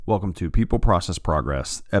Welcome to People Process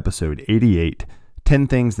Progress, episode 88, 10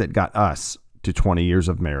 Things That Got Us to 20 Years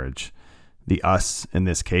of Marriage. The us in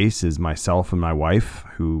this case is myself and my wife,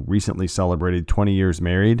 who recently celebrated 20 years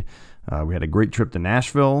married. We had a great trip to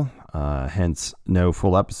Nashville, hence no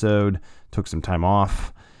full episode, took some time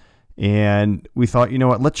off. And we thought, you know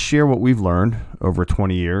what, let's share what we've learned over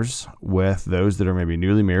 20 years with those that are maybe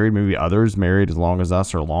newly married, maybe others married as long as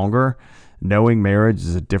us or longer. Knowing marriage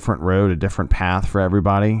is a different road, a different path for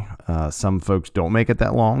everybody. Some folks don't make it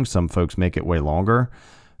that long. Some folks make it way longer.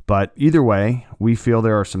 But either way, we feel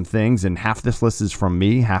there are some things, and half this list is from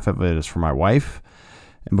me, half of it is from my wife.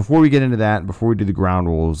 And before we get into that, before we do the ground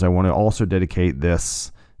rules, I want to also dedicate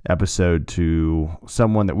this episode to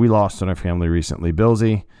someone that we lost in our family recently,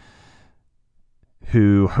 Billsy,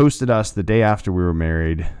 who hosted us the day after we were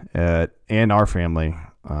married, and our family.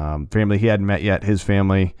 Family he hadn't met yet, his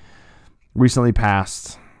family recently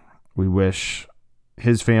passed. We wish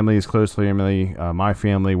his family, his close family, my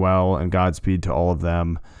family well, and Godspeed to all of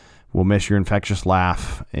them. We'll miss your infectious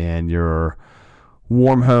laugh and your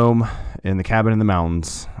warm home in the cabin in the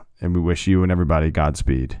mountains, and we wish you and everybody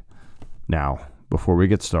Godspeed. Now, before we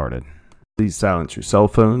get started, please silence your cell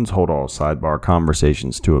phones, hold all sidebar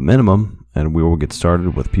conversations to a minimum, and we will get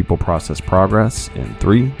started with People Process Progress in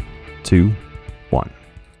 3, 2, 1.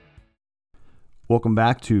 Welcome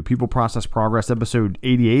back to People Process Progress, episode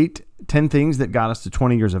 88, 10 Things That Got Us to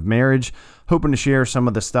 20 Years of Marriage. Hoping to share some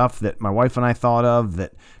of the stuff that my wife and I thought of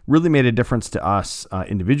that really made a difference to us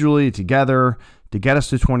individually, together, to get us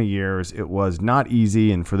to 20 years. It was not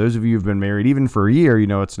easy, and for those of you who've been married even for a year, you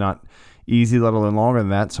know it's not easy, let alone longer than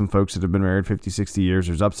that. Some folks that have been married 50, 60 years,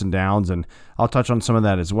 there's ups and downs, and I'll touch on some of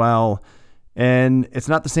that as well. And it's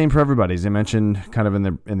not the same for everybody, as I mentioned kind of in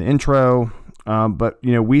the intro. But,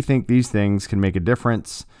 you know, we think these things can make a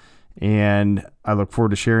difference, and I look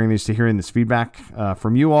forward to hearing this feedback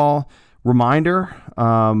from you all. Reminder,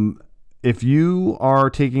 if you are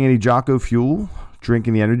taking any Jocko Fuel,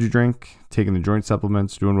 drinking the energy drink, taking the joint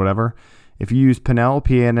supplements, doing whatever, if you use Pennell,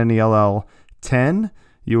 P-A-N-N-E-L-L 10,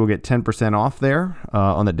 you will get 10% off there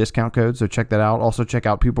on the discount code, so check that out. Also check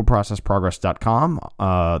out peopleprocessprogress.com,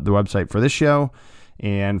 the website for this show.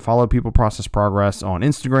 And follow People Process Progress on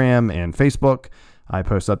Instagram and Facebook. I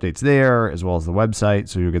post updates there as well as the website,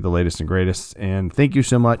 so you'll get the latest and greatest. And thank you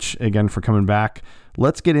so much again for coming back.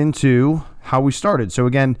 Let's get into how we started. So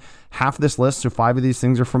again, half this list, so 5 of these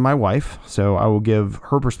things are from my wife. So I will give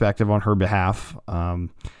her perspective on her behalf, and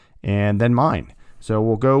then mine. So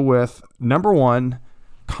we'll go with number 1,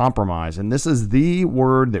 compromise. And this is the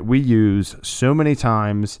word that we use so many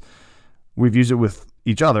times. We've used it with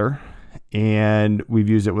each other, and we've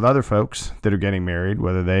used it with other folks that are getting married,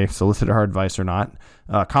 whether they solicit our advice or not.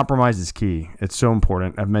 Compromise is key. It's so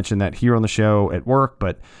important. I've mentioned that here on the show, at work,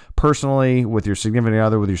 but personally with your significant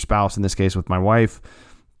other, with your spouse, in this case with my wife,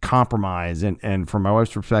 compromise. And from my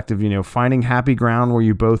wife's perspective, you know, finding happy ground where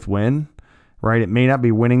you both win, right? It may not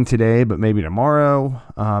be winning today, but maybe tomorrow.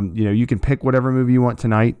 You know, you can pick whatever movie you want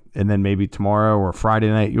tonight, and then maybe tomorrow or Friday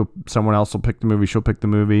night, someone else will pick the movie. She'll pick the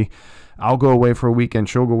movie. I'll go away for a weekend.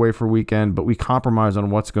 She'll go away for a weekend, but we compromise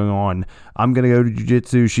on what's going on. I'm going to go to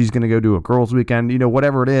jiu-jitsu. She's going to go do a girls' weekend, you know,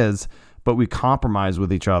 whatever it is, but we compromise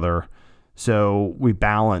with each other. So we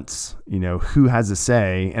balance, you know, who has a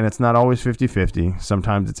say, and it's not always 50-50.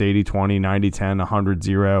 Sometimes it's 80-20, 90-10,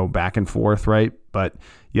 100-0, back and forth, right? But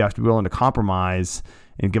you have to be willing to compromise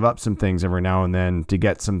and give up some things every now and then to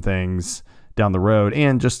get some things down the road,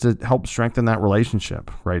 and just to help strengthen that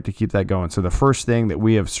relationship, right? To keep that going. So the first thing that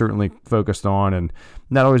we have certainly focused on, and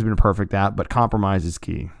not always been perfect at, but compromise is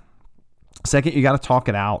key. Second, you got to talk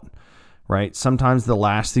it out, right? Sometimes the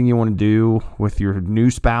last thing you want to do with your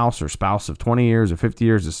new spouse or spouse of 20 years or 50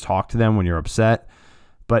 years is talk to them when you're upset.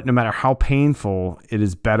 But no matter how painful, it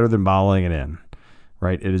is better than bottling it in,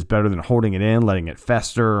 right? It is better than holding it in, letting it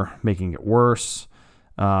fester, making it worse.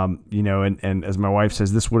 You know, and as my wife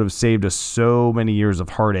says, this would have saved us so many years of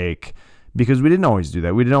heartache because we didn't always do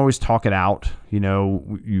that. We didn't always talk it out. You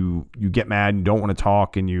know, you get mad, you don't want to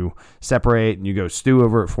talk, and you separate and you go stew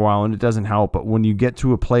over it for a while, and it doesn't help. But when you get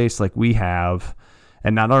to a place like we have,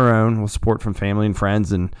 and not our own, with support from family and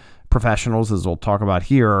friends and professionals, as we'll talk about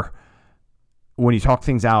here, when you talk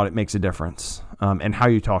things out, it makes a difference. And how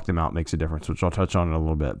you talk them out makes a difference, which I'll touch on in a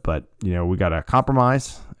little bit. But, you know, we got to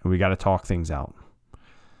compromise and we got to talk things out.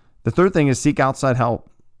 The third thing is seek outside help,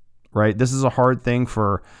 right? This is a hard thing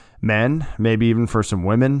for men, maybe even for some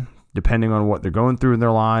women, depending on what they're going through in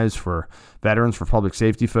their lives, for veterans, for public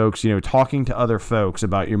safety folks. You know, talking to other folks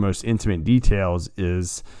about your most intimate details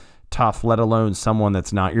is tough, let alone someone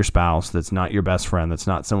that's not your spouse, that's not your best friend, that's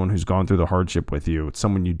not someone who's gone through the hardship with you. It's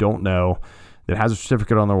someone you don't know, that has a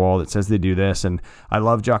certificate on their wall that says they do this. And I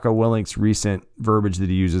love Jocko Willink's recent verbiage that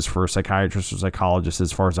he uses for psychiatrists or psychologists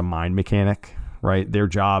as far as a mind mechanic, right? Their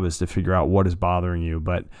job is to figure out what is bothering you.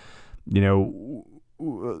 But,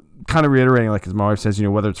 kind of reiterating, like as my wife says,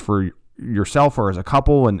 whether it's for yourself or as a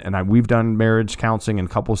couple, and we've done marriage counseling and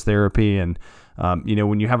couples therapy. And,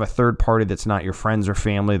 when you have a third party that's not your friends or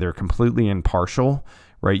family, they're completely impartial,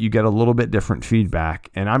 right? You get a little bit different feedback.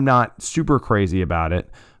 And I'm not super crazy about it,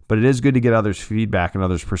 but it is good to get others' feedback and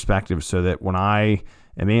others' perspectives so that when I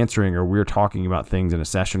am answering or we're talking about things in a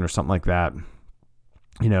session or something like that,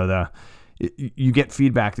 you get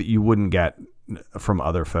feedback that you wouldn't get from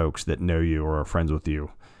other folks that know you or are friends with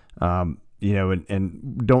you. And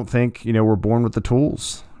don't think, we're born with the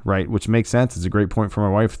tools, right? Which makes sense. It's a great point for my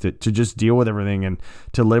wife to just deal with everything and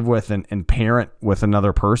to live with and parent with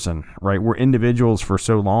another person, right? We're individuals for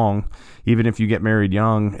so long, even if you get married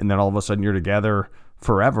young and then all of a sudden you're together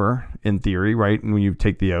forever in theory, right? And when you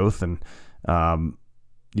take the oath and,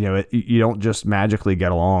 you don't just magically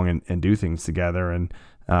get along and do things together. And,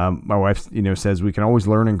 my wife, says we can always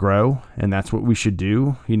learn and grow, and that's what we should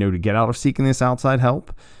do, to get out of seeking this outside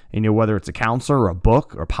help. And, whether it's a counselor or a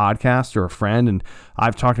book or a podcast or a friend. And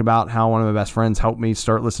I've talked about how one of my best friends helped me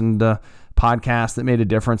start listening to podcasts that made a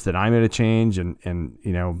difference, that I made a change. And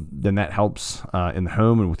then that helps in the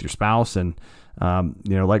home and with your spouse. And,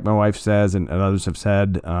 like my wife says, and others have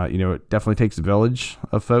said, it definitely takes a village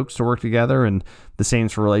of folks to work together, and the same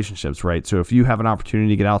for relationships, right? So if you have an opportunity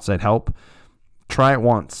to get outside help, try it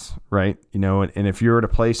once, right? And if you're at a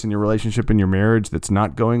place in your relationship, in your marriage that's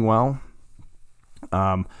not going well,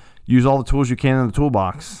 use all the tools you can in the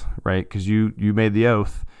toolbox, right? Because you made the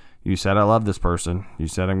oath. You said, I love this person. You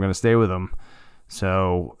said, I'm going to stay with them.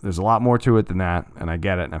 So there's a lot more to it than that. And I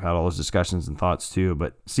get it. And I've had all those discussions and thoughts too,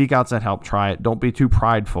 but seek outside help, try it. Don't be too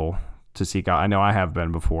prideful to seek out. I know I have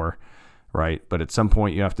been before, right? But at some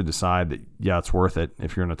point you have to decide that, yeah, it's worth it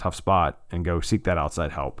if you're in a tough spot, and go seek that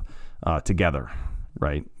outside help together,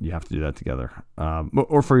 right? You have to do that together,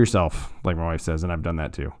 or for yourself, like my wife says, and I've done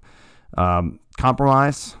that too.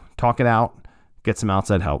 Compromise, talk it out, get some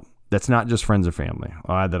outside help. That's not just friends or family.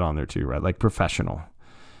 I'll add that on there too, right? Like professional.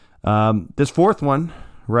 This fourth one,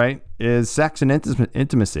 right, is sex and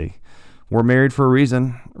intimacy. We're married for a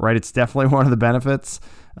reason, right? It's definitely one of the benefits.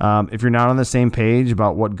 If you're not on the same page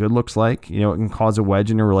about what good looks like, it can cause a wedge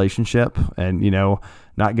in your relationship, and,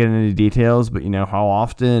 not getting into details, but how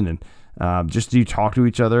often, and just do you talk to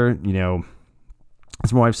each other,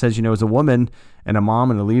 as my wife says, as a woman and a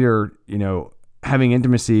mom and a leader, having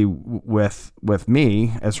intimacy with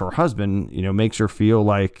me as her husband, makes her feel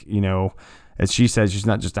like, as she says, she's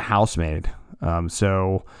not just a housemaid. And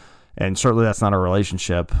certainly that's not a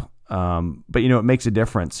relationship. But it makes a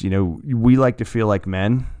difference. We like to feel like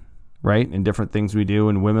men, right? And different things we do,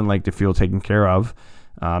 and women like to feel taken care of.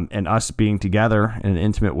 And us being together in an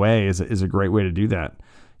intimate way is a great way to do that.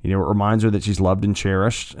 It reminds her that she's loved and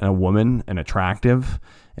cherished, and a woman, and attractive.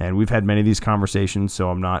 And we've had many of these conversations, so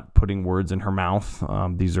I'm not putting words in her mouth.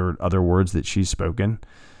 These are other words that she's spoken,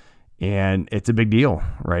 and it's a big deal,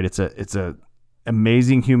 right? It's a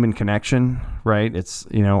amazing human connection, right? It's,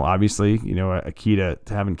 obviously, a key to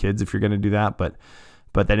having kids if you're going to do that, but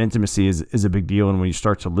that intimacy is a big deal. And when you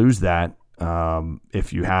start to lose that,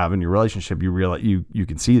 if you have in your relationship, you realize you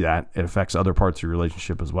can see that it affects other parts of your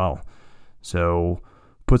relationship as well. So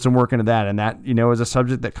put some work into that. And that, is a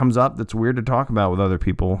subject that comes up that's weird to talk about with other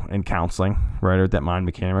people in counseling, right? Or that mind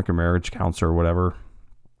mechanic or marriage counselor or whatever.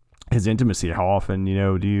 Is intimacy. How often,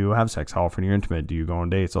 do you have sex? How often are you intimate? Do you go on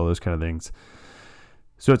dates? All those kind of things.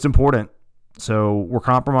 So it's important. So we're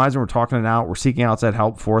compromising, we're talking it out, we're seeking outside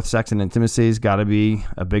help. Fourth, sex and intimacy has got to be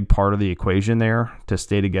a big part of the equation there to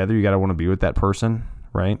stay together. You got to want to be with that person,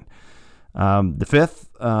 right? The fifth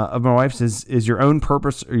of my wife's is your own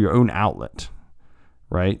purpose or your own outlet,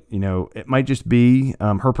 right? It might just be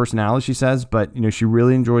her personality, she says, but, she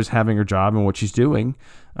really enjoys having her job and what she's doing.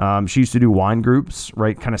 She used to do wine groups,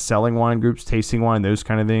 right? Kind of selling wine groups, tasting wine, those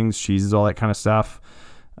kind of things, cheeses, all that kind of stuff.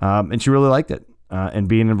 And she really liked it. And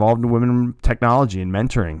being involved in women technology and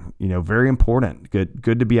mentoring, very important.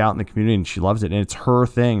 Good to be out in the community, and she loves it. And it's her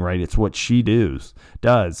thing, right? It's what she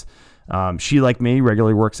does. She, like me,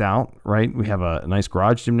 regularly works out, right? We have a nice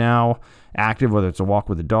garage gym now, active, whether it's a walk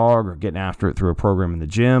with a dog or getting after it through a program in the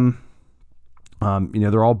gym.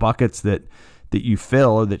 They're all buckets that you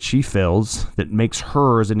fill, or that she fills, that makes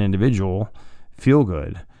her as an individual feel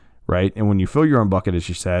good, right? And when you fill your own bucket, as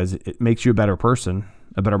she says, it makes you a better person,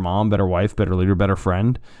 a better mom, better wife, better leader, better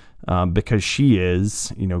friend, because she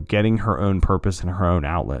is, getting her own purpose and her own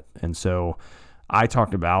outlet. And so I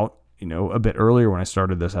talked about, a bit earlier when I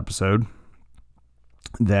started this episode,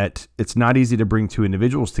 that it's not easy to bring two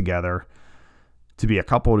individuals together, to be a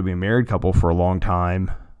couple, to be a married couple for a long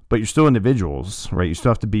time, but you're still individuals, right? You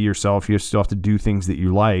still have to be yourself. You still have to do things that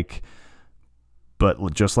you like.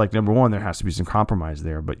 But just like number one, there has to be some compromise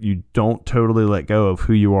there, but you don't totally let go of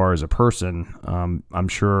who you are as a person. I'm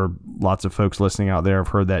sure lots of folks listening out there have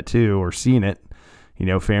heard that too, or seen it.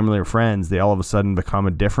 Family or friends, they all of a sudden become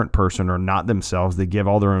a different person or not themselves. They give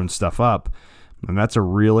all their own stuff up. And that's a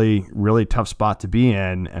really, really tough spot to be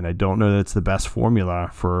in. And I don't know that it's the best formula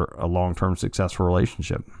for a long-term successful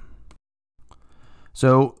relationship.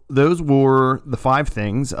 So those were the 5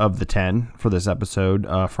 things of the 10 for this episode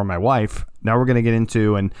from my wife. Now we're going to get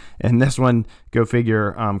into, and this one, go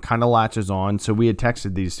figure, kind of latches on. So we had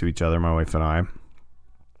texted these to each other, my wife and I,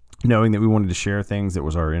 knowing that we wanted to share things. It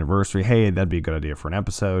was our anniversary. Hey, that'd be a good idea for an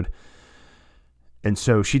episode. And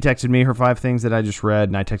so she texted me her 5 things that I just read,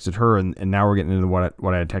 and I texted her, and now we're getting into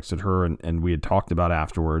what I had texted her and we had talked about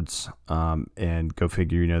afterwards. And go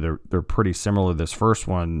figure, they're pretty similar. This first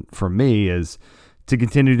one for me is to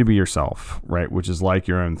continue to be yourself, right? Which is like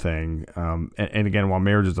your own thing. And again, while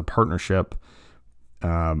marriage is a partnership,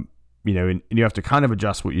 and you have to kind of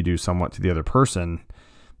adjust what you do somewhat to the other person.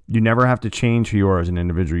 You never have to change who you are as an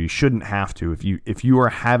individual. You shouldn't have to. If you are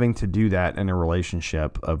having to do that in a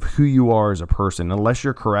relationship of who you are as a person, unless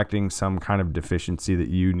you're correcting some kind of deficiency that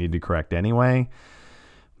you need to correct anyway,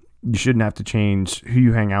 you shouldn't have to change who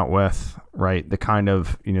you hang out with, right? The kind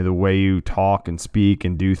of, the way you talk and speak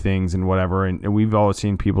and do things and whatever. And we've always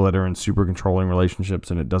seen people that are in super controlling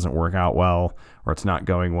relationships and it doesn't work out well, or it's not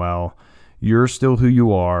going well. You're still who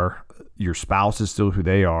you are. Your spouse is still who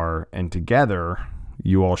they are. And together,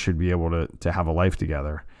 you all should be able to have a life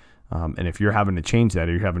together. And if you're having to change that,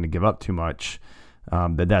 or you're having to give up too much,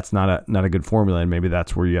 that's not a good formula. And maybe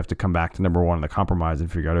that's where you have to come back to number one, the compromise,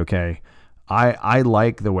 and figure out, okay, I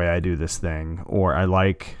like the way I do this thing, or I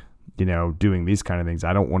like, doing these kind of things.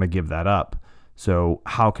 I don't want to give that up. So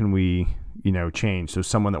how can we, change? So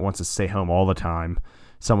someone that wants to stay home all the time,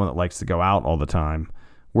 someone that likes to go out all the time,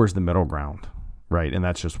 where's the middle ground? Right. And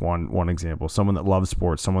that's just one example. Someone that loves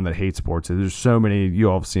sports, someone that hates sports. There's so many,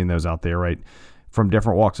 you all have seen those out there, right? From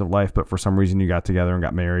different walks of life, but for some reason you got together and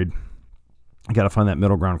got married. You got to find that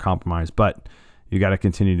middle ground compromise, but you got to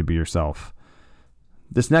continue to be yourself.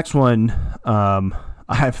 This next one,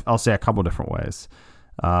 I'll say a couple different ways.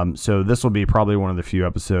 So this will be probably one of the few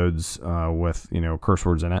episodes with, curse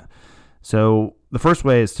words in it. So the first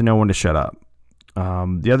way is to know when to shut up.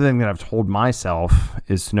 The other thing that I've told myself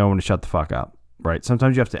is to know when to shut the fuck up. Right.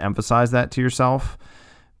 Sometimes you have to emphasize that to yourself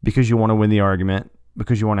because you want to win the argument,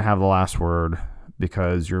 because you want to have the last word,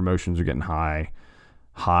 because your emotions are getting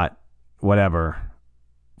hot, whatever.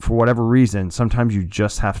 For whatever reason, sometimes you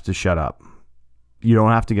just have to shut up. You don't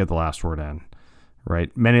have to get the last word in. Right.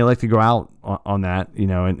 Many like to go out on that,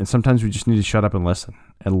 and sometimes we just need to shut up and listen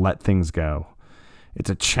and let things go. It's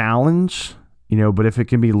a challenge, but if it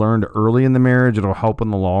can be learned early in the marriage, it'll help in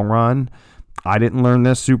the long run. I didn't learn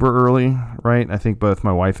this super early, right? I think both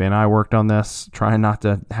my wife and I worked on this, trying not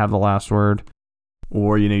to have the last word.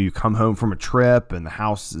 Or, you come home from a trip and the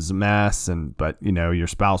house is a mess, but your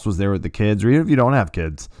spouse was there with the kids, or even if you don't have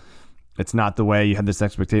kids, it's not the way you had this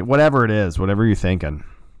expectation, whatever it is, whatever you're thinking.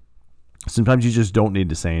 Sometimes you just don't need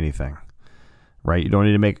to say anything, right? You don't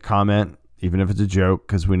need to make a comment, even if it's a joke,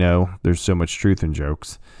 because we know there's so much truth in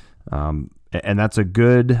jokes. And that's a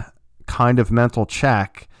good kind of mental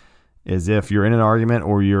check. Is if you're in an argument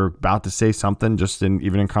or you're about to say something,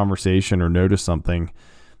 even in conversation, or notice something,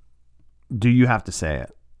 do you have to say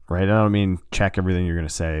it, right? I don't mean check everything you're going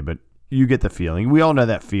to say, but you get the feeling. We all know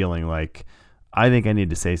that feeling, like, I think I need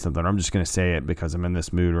to say something, or I'm just going to say it because I'm in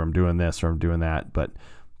this mood, or I'm doing this, or I'm doing that. But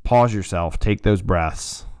pause yourself, take those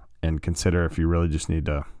breaths, and consider if you really just need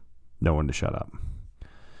to know when to shut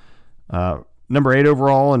up. Number 8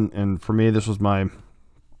 overall, and for me, this was my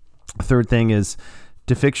third thing, is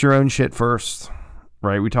to fix your own shit first,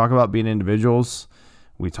 right? We talk about being individuals.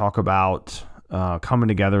 We talk about coming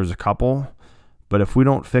together as a couple. But if we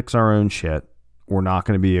don't fix our own shit, we're not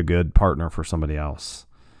going to be a good partner for somebody else.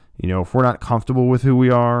 If we're not comfortable with who we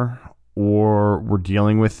are, or we're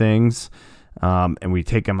dealing with things, and we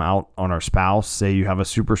take them out on our spouse, say you have a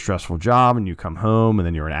super stressful job and you come home and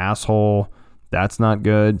then you're an asshole, that's not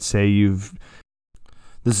good. This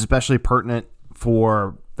is especially pertinent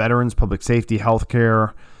for veterans, public safety,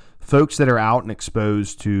 healthcare, folks that are out and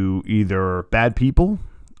exposed to either bad people,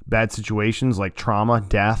 bad situations like trauma,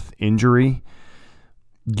 death, injury.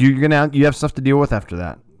 You have stuff to deal with after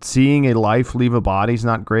that. Seeing a life leave a body is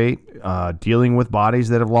not great. Dealing with bodies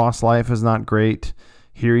that have lost life is not great.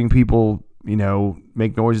 Hearing people,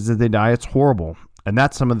 make noises as they die, it's horrible. And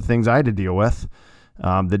that's some of the things I had to deal with.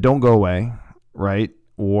 that don't go away, right?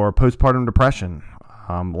 Or postpartum depression.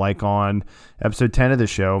 Like on episode 10 of the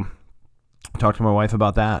show, I talked to my wife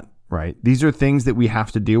about that, right? These are things that we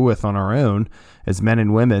have to deal with on our own as men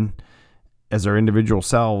and women, as our individual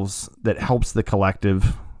selves, that helps the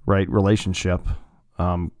collective, right, relationship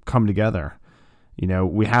come together.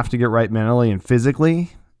 We have to get right mentally and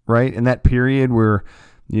physically, right? In that period where,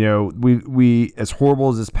 we as horrible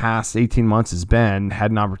as this past 18 months has been,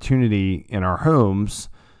 had an opportunity in our homes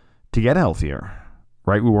to get healthier,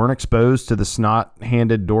 right? We weren't exposed to the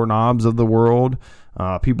snot-handed doorknobs of the world,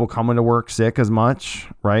 people coming to work sick as much,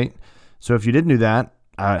 right? So if you didn't do that,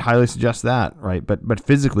 I'd highly suggest that, right? But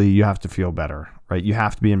physically, you have to feel better, right? You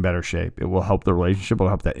have to be in better shape. It will help the relationship. It will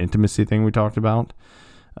help that intimacy thing we talked about.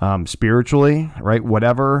 Spiritually, right?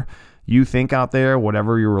 Whatever you think out there,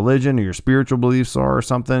 whatever your religion or your spiritual beliefs are or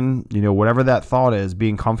something, whatever that thought is,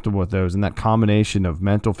 being comfortable with those and that combination of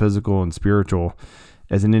mental, physical, and spiritual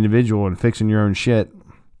as an individual and fixing your own shit,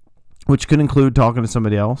 which could include talking to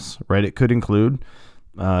somebody else, right? It could include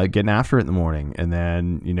getting after it in the morning and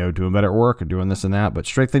then, doing better at work or doing this and that. But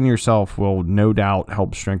strengthening yourself will no doubt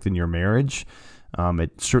help strengthen your marriage.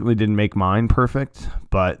 It certainly didn't make mine perfect,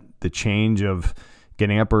 but the change of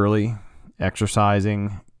getting up early,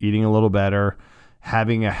 exercising, eating a little better,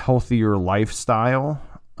 having a healthier lifestyle,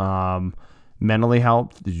 mentally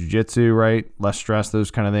helped, the jiu-jitsu, right? Less stress, those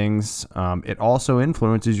kind of things. It also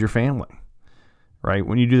influences your family, right?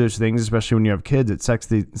 When you do those things, especially when you have kids, it sets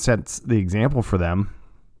the example for them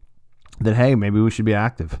that, hey, maybe we should be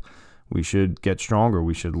active. We should get stronger.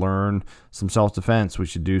 We should learn some self-defense. We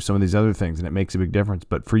should do some of these other things, and it makes a big difference.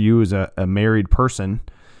 But for you as a married person,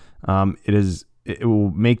 it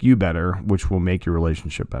will make you better, which will make your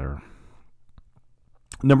relationship better.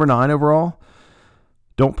 Number 9 overall,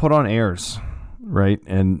 don't put on airs, right?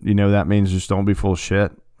 And, that means just don't be full of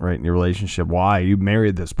shit, right, in your relationship. Why? You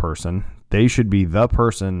married this person. They should be the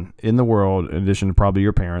person in the world, in addition to probably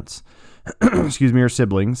your parents, or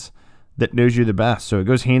siblings, that knows you the best. So it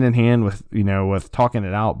goes hand in hand with, with talking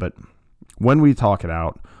it out. But when we talk it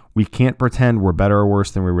out, we can't pretend we're better or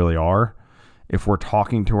worse than we really are. If we're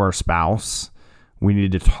talking to our spouse, we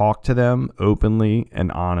need to talk to them openly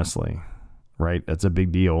and honestly, right? That's a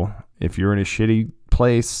big deal. If you're in a shitty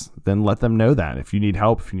place, then let them know that. If you need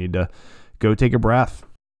help, if you need to go take a breath,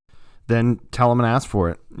 then tell them and ask for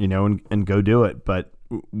it, and go do it. But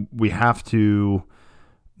we have to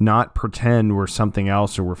not pretend we're something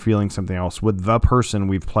else or we're feeling something else with the person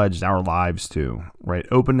we've pledged our lives to, right?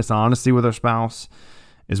 Openness, honesty with our spouse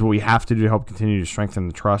is what we have to do to help continue to strengthen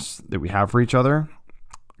the trust that we have for each other.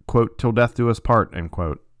 Quote, till death do us part, end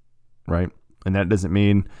quote, right? And that doesn't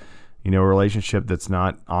mean, a relationship that's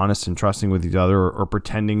not honest and trusting with each other or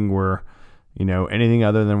pretending we're, anything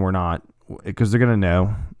other than we're not, because they're going to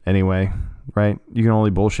know anyway, right? You can only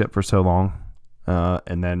bullshit for so long.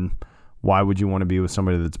 And then why would you want to be with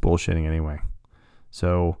somebody that's bullshitting anyway?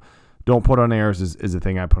 So don't put on airs is the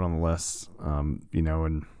thing I put on the list,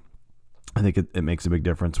 and I think it makes a big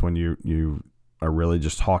difference when you are really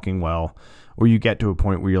just talking well, or you get to a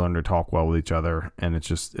point where you learn to talk well with each other, and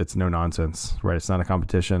it's no nonsense, right? It's not a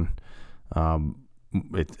competition.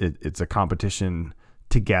 It's a competition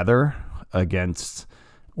together against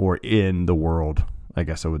or in the world, I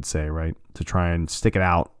guess I would say, right? To try and stick it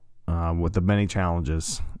out with the many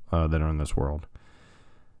challenges that are in this world.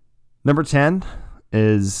 Number 10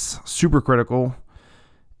 is super critical.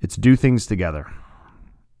 It's do things together,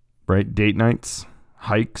 right? Date nights,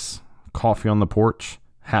 hikes, coffee on the porch,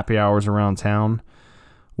 happy hours around town,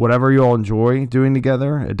 whatever you all enjoy doing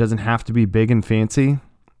together. It doesn't have to be big and fancy,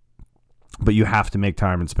 but you have to make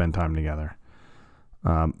time and spend time together.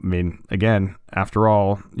 Again, after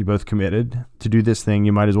all, you both committed to do this thing.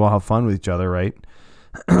 You might as well have fun with each other, right?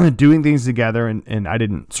 Doing things together. And I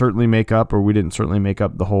didn't certainly make up, or we didn't certainly make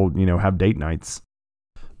up the whole, have date nights,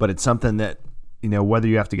 but it's something that, whether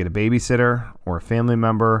you have to get a babysitter or a family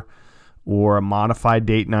member or a modified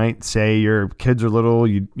date night, say your kids are little,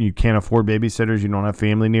 you can't afford babysitters, you don't have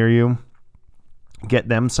family near you, get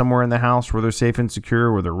them somewhere in the house where they're safe and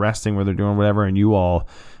secure, where they're resting, where they're doing whatever, and you all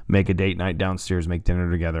make a date night downstairs, make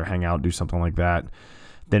dinner together, hang out, do something like that.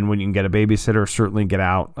 Then when you can get a babysitter, certainly get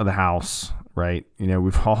out of the house, right?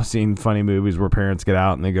 We've all seen funny movies where parents get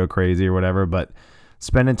out and they go crazy or whatever, but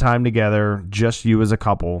spending time together, just you as a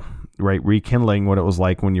couple, right? Rekindling what it was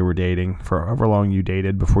like when you were dating for however long you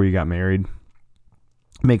dated before you got married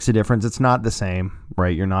makes a difference. It's not the same,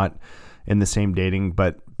 right? You're not in the same dating,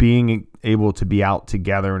 but being able to be out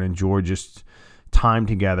together and enjoy just time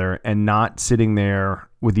together and not sitting there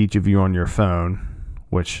with each of you on your phone,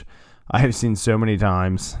 which I have seen so many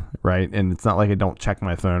times, right? And it's not like I don't check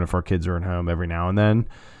my phone if our kids are at home every now and then,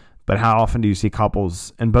 but how often do you see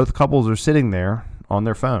couples and both couples are sitting there on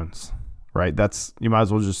their phones, right? You might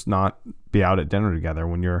as well just not be out at dinner together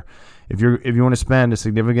if you want to spend a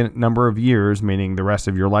significant number of years, meaning the rest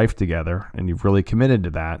of your life together, and you've really committed to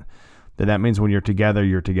that, then that means when you're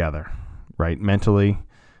together, right? Mentally,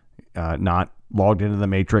 not logged into the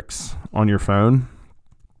matrix on your phone.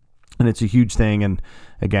 And it's a huge thing. And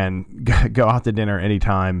again, go out to dinner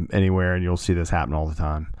anytime, anywhere, and you'll see this happen all the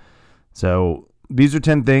time. So these are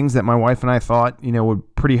 10 things that my wife and I thought, were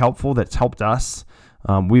pretty helpful. That's helped us.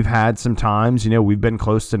 We've had some times, we've been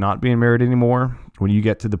close to not being married anymore. When you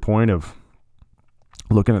get to the point of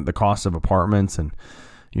looking at the cost of apartments and,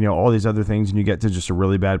 all these other things, and you get to just a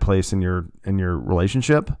really bad place in your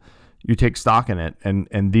relationship, you take stock in it.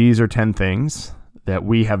 And these are 10 things that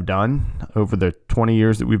we have done over the 20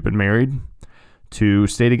 years that we've been married to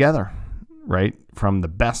stay together, right? From the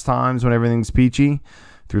best times when everything's peachy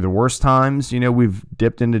through the worst times, we've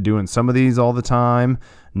dipped into doing some of these all the time,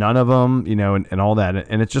 none of them, and all that.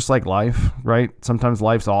 And it's just like life, right? Sometimes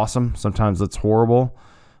life's awesome. Sometimes it's horrible,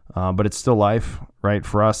 but it's still life, right?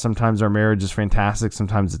 For us, sometimes our marriage is fantastic.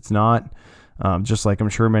 Sometimes it's not, just like I'm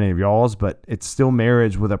sure many of y'all's, but it's still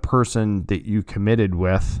marriage with a person that you committed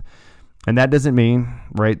with. And that doesn't mean,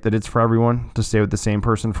 right, that it's for everyone to stay with the same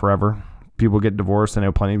person forever. People get divorced. I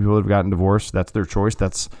know plenty of people have gotten divorced. That's their choice.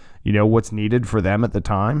 That's, what's needed for them at the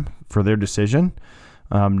time for their decision.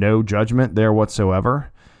 No judgment there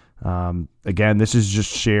whatsoever. Again, this is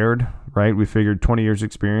just shared, right? We figured 20 years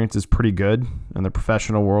experience is pretty good in the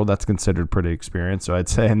professional world. That's considered pretty experienced. So I'd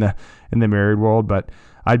say in the married world, but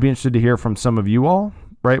I'd be interested to hear from some of you all,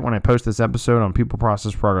 right? When I post this episode on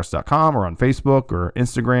peopleprocessprogress.com or on Facebook or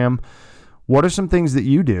Instagram, what are some things that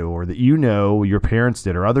you do or that your parents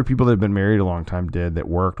did or other people that have been married a long time did that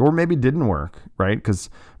worked or maybe didn't work, right? Because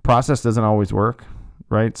process doesn't always work,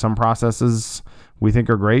 right? Some processes we think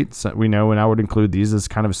are great. So we know, and I would include these as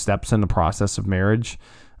kind of steps in the process of marriage.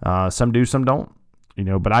 Some do, some don't,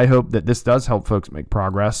 but I hope that this does help folks make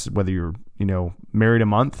progress, whether you're, married a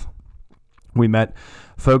month. We met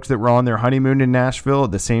folks that were on their honeymoon in Nashville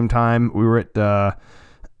at the same time. We were at the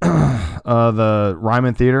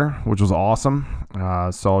Ryman Theater, which was awesome.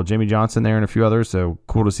 Saw Jamie Johnson there and a few others, so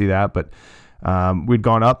cool to see that. But we'd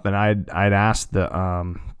gone up, and I'd asked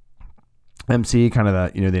the MC, kind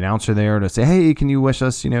of the announcer there, to say, hey, can you wish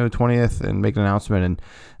us 20th and make an announcement. And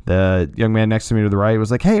the young man next to me to the right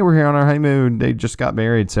was like, hey, we're here on our honeymoon. They just got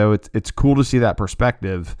married, so it's cool to see that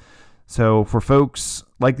perspective. So for folks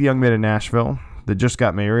like the young man in Nashville that just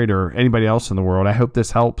got married, or anybody else in the world, I hope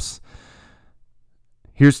this helps.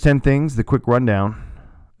 Here's 10 things, the quick rundown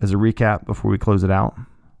as a recap before we close it out.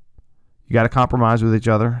 You got to compromise with each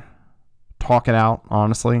other. Talk it out,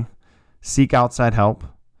 honestly. Seek outside help.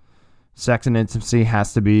 Sex and intimacy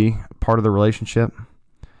has to be part of the relationship.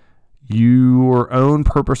 Your own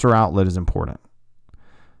purpose or outlet is important.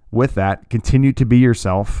 With that, continue to be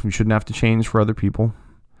yourself. You shouldn't have to change for other people.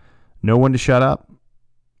 Know when to shut up,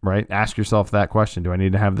 right? Ask yourself that question. Do I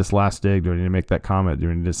need to have this last dig? Do I need to make that comment? Do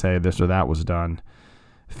I need to say this or that was done?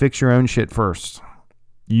 Fix your own shit first.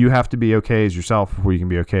 You have to be okay as yourself before you can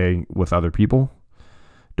be okay with other people.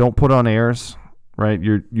 Don't put on airs, right?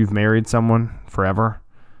 You've married someone forever,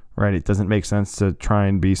 right? It doesn't make sense to try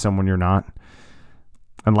and be someone you're not.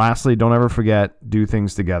 And lastly, don't ever forget, do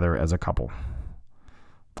things together as a couple.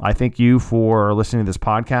 I thank you for listening to this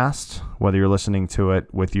podcast, whether you're listening to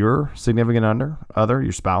it with your significant other,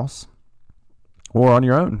 your spouse, or on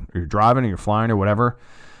your own, or you're driving or you're flying or whatever.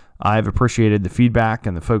 I've appreciated the feedback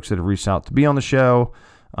and the folks that have reached out to be on the show,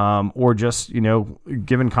 or just,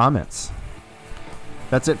 giving comments.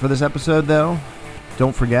 That's it for this episode, though.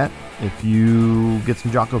 Don't forget, if you get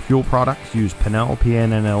some Jocko Fuel products, use Pannell,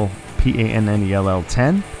 P-A-N-N-E-L-L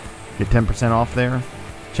 10. Get 10% off there.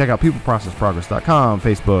 Check out peopleprocessprogress.com,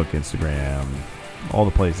 Facebook, Instagram, all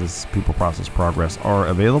the places People Process Progress are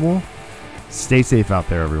available. Stay safe out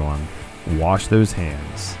there, everyone. Wash those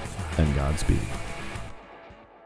hands, and Godspeed.